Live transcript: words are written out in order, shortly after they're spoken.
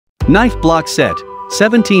Knife block set,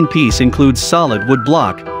 17-piece includes solid wood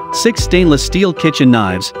block, 6 stainless steel kitchen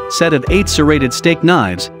knives, set of 8 serrated steak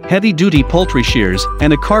knives, heavy-duty poultry shears,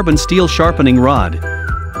 and a carbon steel sharpening rod.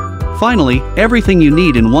 Finally, everything you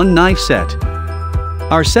need in one knife set.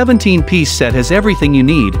 Our 17-piece set has everything you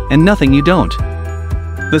need and nothing you don't.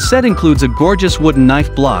 The set includes a gorgeous wooden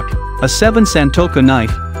knife block, a 7 Santoka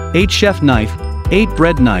knife, 8 chef knife, 8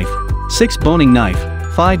 bread knife, 6 boning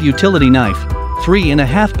knife, 5 utility knife,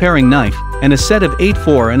 3.5 paring knife, and a set of 8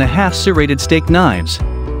 4.5 serrated steak knives.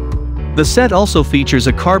 The set also features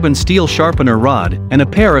a carbon steel sharpener rod and a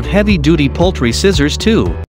pair of heavy-duty poultry scissors too.